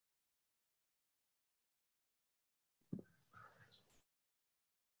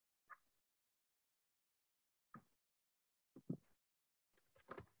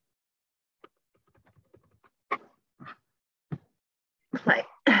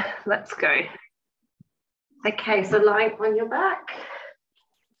let's go. Okay, so lying on your back.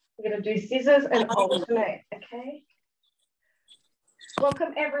 We're going to do scissors and alternate, okay?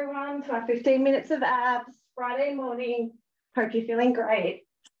 Welcome everyone to our 15 minutes of abs, Friday morning. Hope you're feeling great.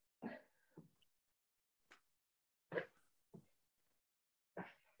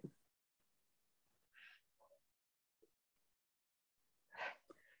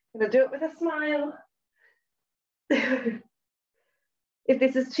 I'm going to do it with a smile. If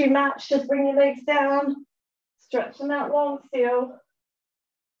this is too much, just bring your legs down, stretch them out long still.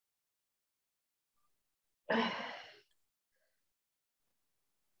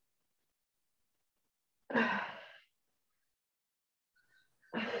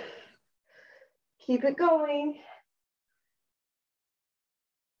 Keep it going.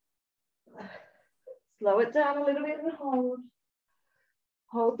 Slow it down a little bit and hold.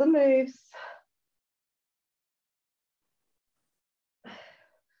 Hold the moves.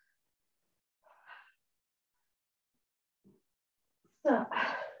 So,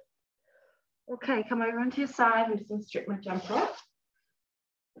 okay, come over onto your side. I'm just going to strip my jumper off.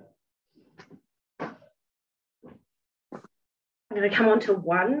 I'm going to come onto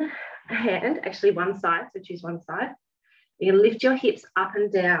one hand, actually one side, so choose one side. You're going to lift your hips up and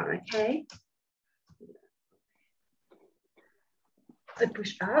down, okay? So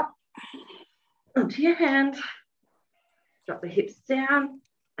push up onto your hand, drop the hips down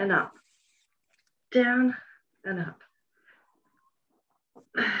and up, down and up.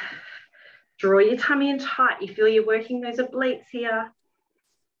 Draw your tummy in tight. You feel you're working those obliques here.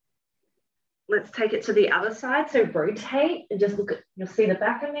 Let's take it to the other side. So rotate and just look at, you'll see the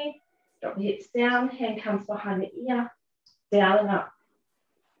back of me. Drop the hips down, hand comes behind the ear, down and up.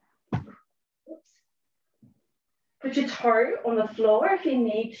 Oops. Put your toe on the floor if you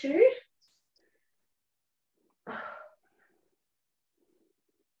need to.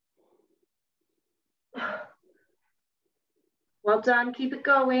 Well done, keep it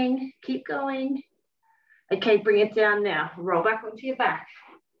going, keep going. Okay, bring it down now. Roll back onto your back.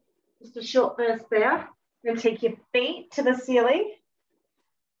 Just a short burst there. You're gonna take your feet to the ceiling.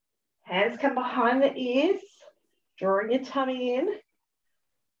 Hands come behind the ears, drawing your tummy in.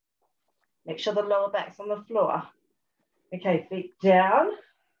 Make sure the lower back's on the floor. Okay, feet down,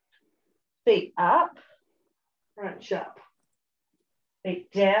 feet up, crunch up.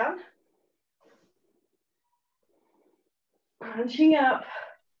 Feet down, crunching up,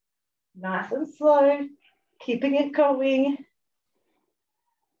 nice and slow, keeping it going.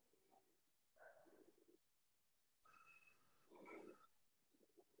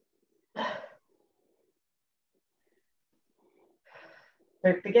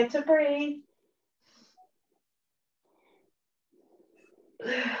 Don't forget to breathe.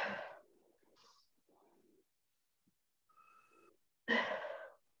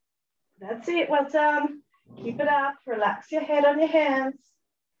 That's it, well done. Keep it up, relax your head on your hands.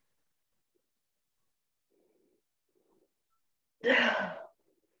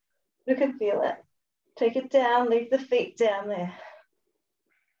 You can feel it. Take it down, leave the feet down there.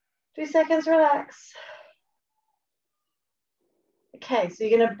 2 seconds, relax. Okay, so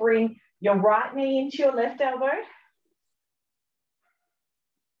you're gonna bring your right knee into your left elbow.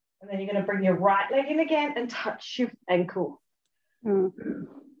 And then you're gonna bring your right leg in again and touch your ankle. That's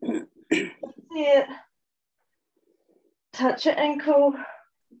it. Touch your ankle,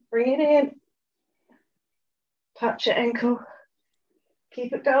 bring it in. Touch your ankle,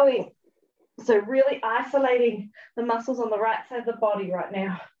 keep it going. So really isolating the muscles on the right side of the body right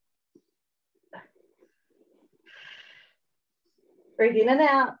now. Breathe in and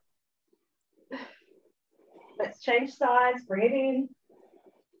out. Let's change sides, bring it in.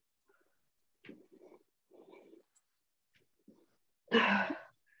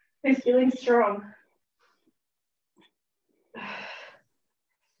 Who's feeling strong?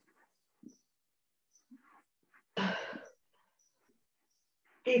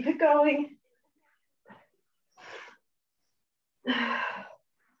 Keep it going.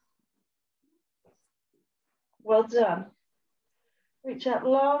 Well done. Reach out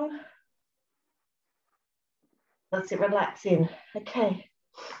long. Let's relax in. Okay.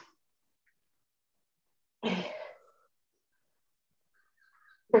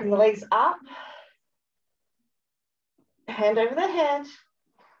 Bring the legs up. Hand over the head.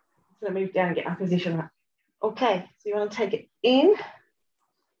 So move down and get my position up. Okay, so you want to take it in.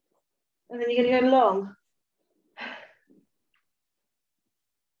 And then you're going to go long.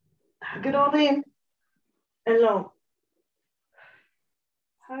 Hug it all in. And long.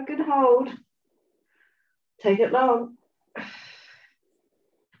 Hug and hold. Take it long.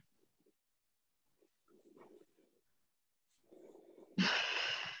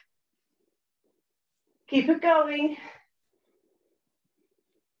 Keep it going.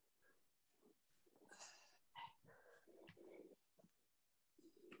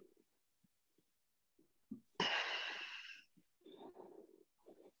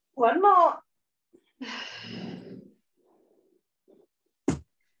 One more.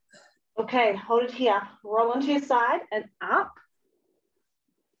 Okay, hold it here. Roll onto your side and up.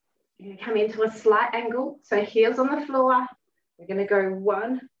 You're going to come into a slight angle. So heels on the floor. We're going to go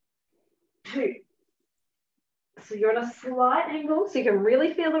 1, 2. So you're on a slight angle, so you can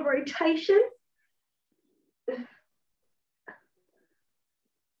really feel the rotation.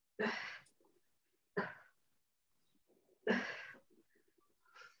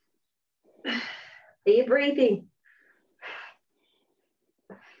 Are you breathing?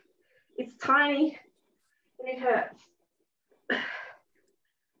 It's tiny and it hurts.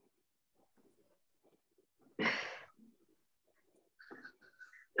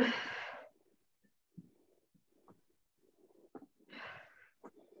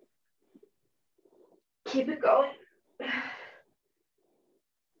 Keep it going.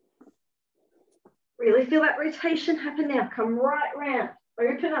 Really feel that rotation happen now. Come right round.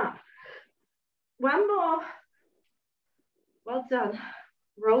 Open up. One more. Well done.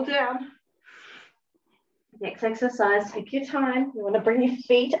 Roll down. Next exercise, take your time. You want to bring your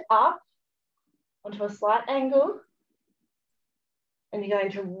feet up onto a slight angle. And you're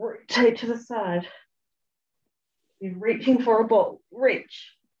going to rotate to the side. You're reaching for a ball.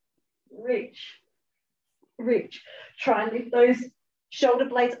 Reach, reach, reach. Try and lift those shoulder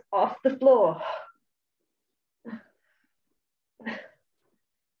blades off the floor.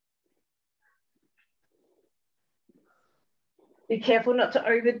 Be careful not to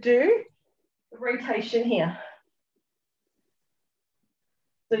overdo the rotation here.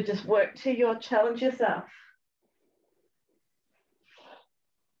 So just work till you challenge yourself.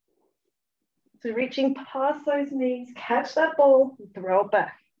 So reaching past those knees, catch that ball, and throw it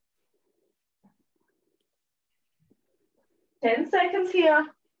back. 10 seconds here.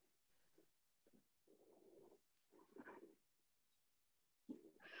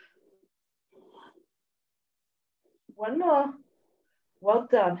 One more. Well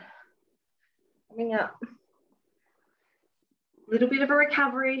done. Coming up. A little bit of a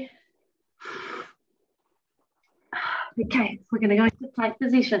recovery. Okay, so we're going to go into plank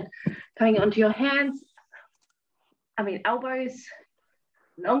position. Coming onto your hands, elbows,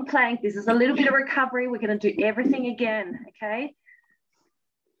 long plank. This is a little bit of recovery. We're going to do everything again, okay?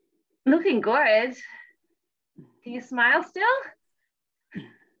 Looking good. Can you smile still?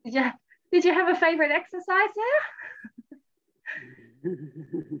 Did you have a favorite exercise there?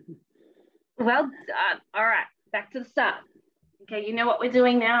 Well done. All right, back to the start. Okay, you know what we're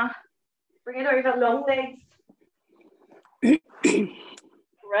doing now. Bring it over, long legs.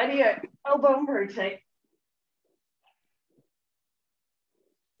 Radio, elbow rotate.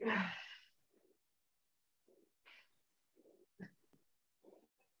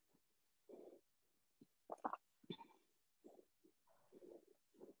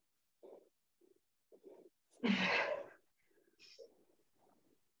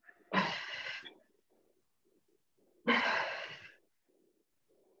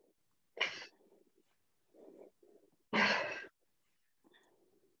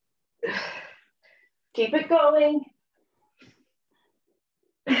 Keep it going.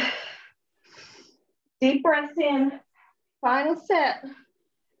 Deep breaths in. Final set.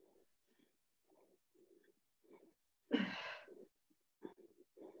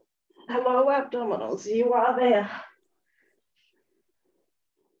 Hello, abdominals. You are there.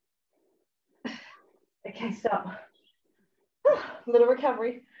 Okay, stop. A little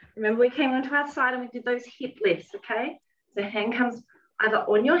recovery. Remember, we came onto our side and we did those hip lifts, okay? So hand comes either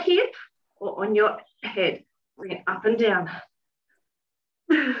on your hip or on your head. Bring it up and down.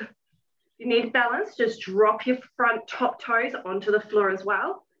 If you need balance, just drop your front top toes onto the floor as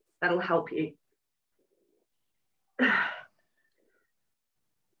well. That'll help you.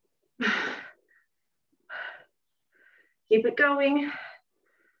 Keep it going.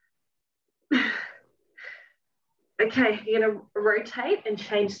 Okay, you're going to rotate and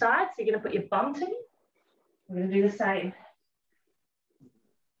change sides. So you're going to put your bum to. We're going to do the same.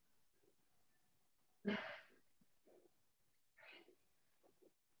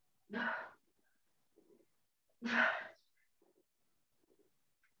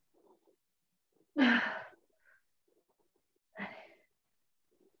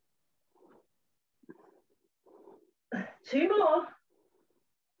 Two more.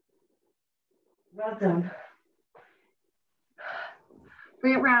 Well done.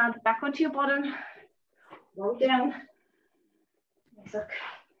 Bring it round, back onto your bottom. Roll down. Nice, okay.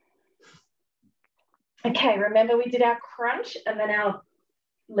 Okay, remember we did our crunch and then our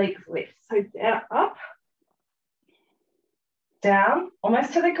legs lift. So down, up, down,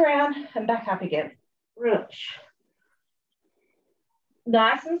 almost to the ground and back up again.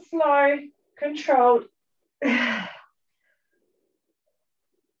 Nice and slow, controlled.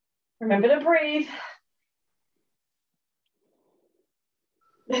 Remember to breathe.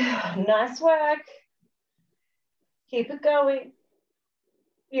 Nice work. Keep it going.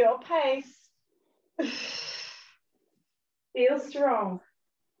 Your pace. Feel strong.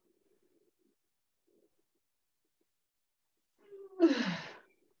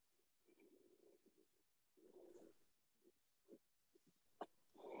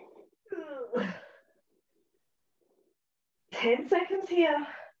 10 seconds here.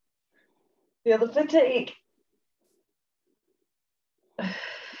 Feel the fatigue.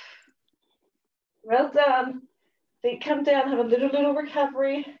 Well done. Feet come down, have a little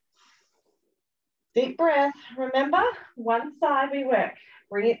recovery. Deep breath. Remember, one side we work.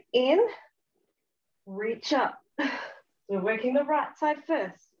 Bring it in, reach up. We're working the right side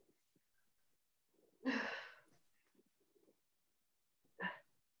first.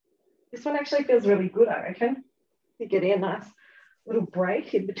 This one actually feels really good, I reckon. You get a nice little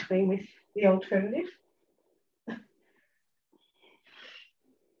break in between with the alternative.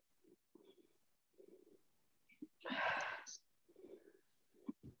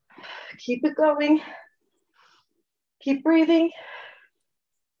 Keep it going. Keep breathing.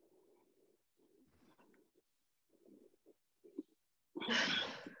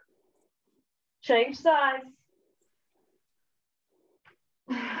 Change sides.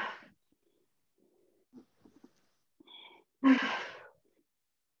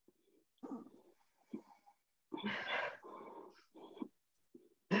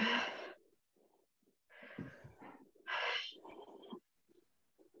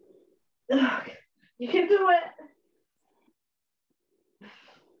 You can do it.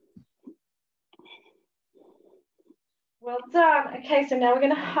 Well done. Okay, so now we're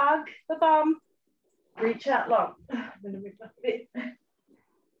going to hug the bum. Reach out long. I'm going to move up a bit.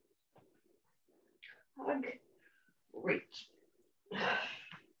 Hug. Reach.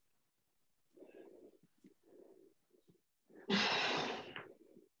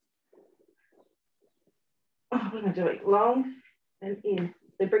 I'm going to do it long and in.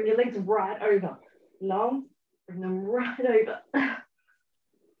 So bring your legs right over. Long, bring them right over.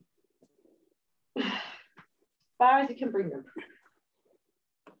 As far as you can bring them.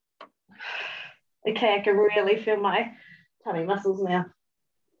 Okay, I can really feel my tummy muscles now.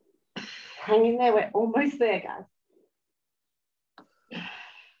 Hang in there, we're almost there, guys.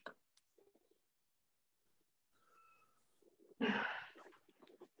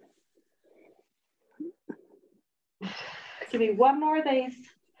 Give me one more of these.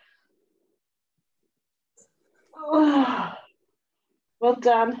 Oh, well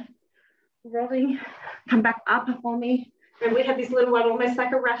done. Rolling, come back up for me. And we have this little one, almost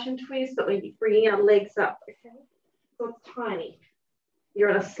like a Russian twist, but we're bringing our legs up, okay? So it's tiny. You're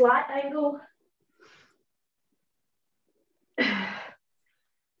at a slight angle. I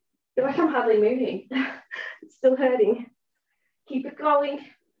feel like I'm hardly moving. It's still hurting. Keep it going.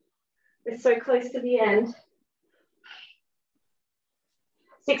 We're so close to the end.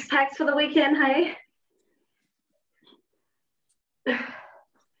 6 packs for the weekend, hey?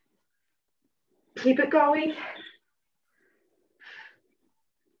 Keep it going.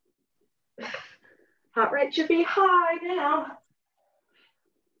 Heart rate should be high now.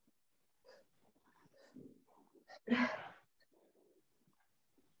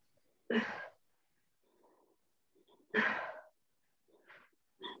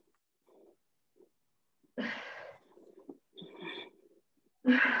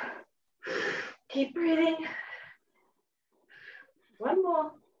 Keep breathing. One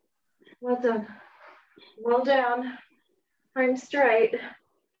more. Well done. Roll down. Home straight.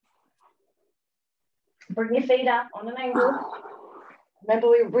 Bring your feet up on an angle. Remember,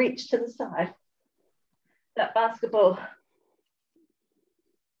 we reach to the side. That basketball.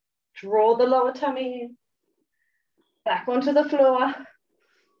 Draw the lower tummy in. Back onto the floor.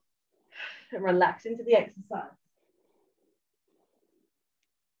 And relax into the exercise.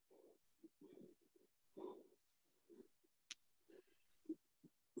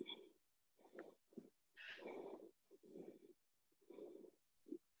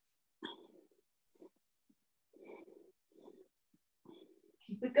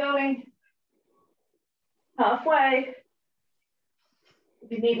 Keep it going. Halfway. If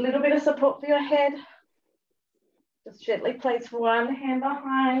you need a little bit of support for your head, just gently place one hand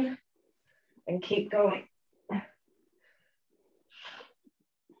behind and keep going.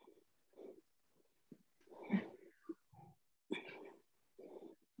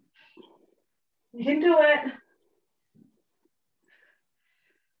 You can do it.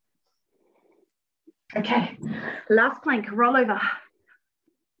 Okay, last plank, roll over.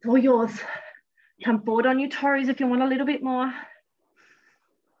 It's all yours. Come forward on your toes if you want a little bit more.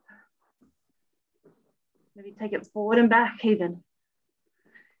 Maybe take it forward and back even.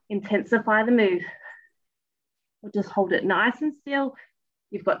 Intensify the move. Or just hold it nice and still.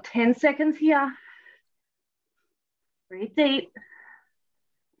 You've got 10 seconds here. Breathe deep.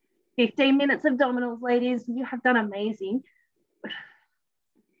 15 minutes of abdominals, ladies. You have done amazing.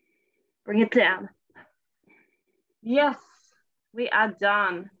 Bring it down. Yes, we are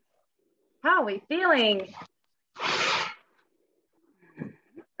done. How are we feeling?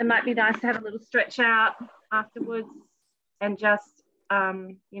 It might be nice to have a little stretch out afterwards and just,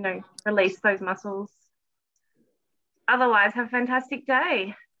 you know, release those muscles. Otherwise, have a fantastic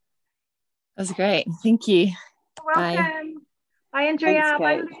day. That was great. Thank you. You're welcome. Bye, Andrea. Thanks,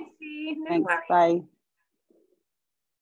 Bye, Kate. Lucy. No Thanks. worries. Bye.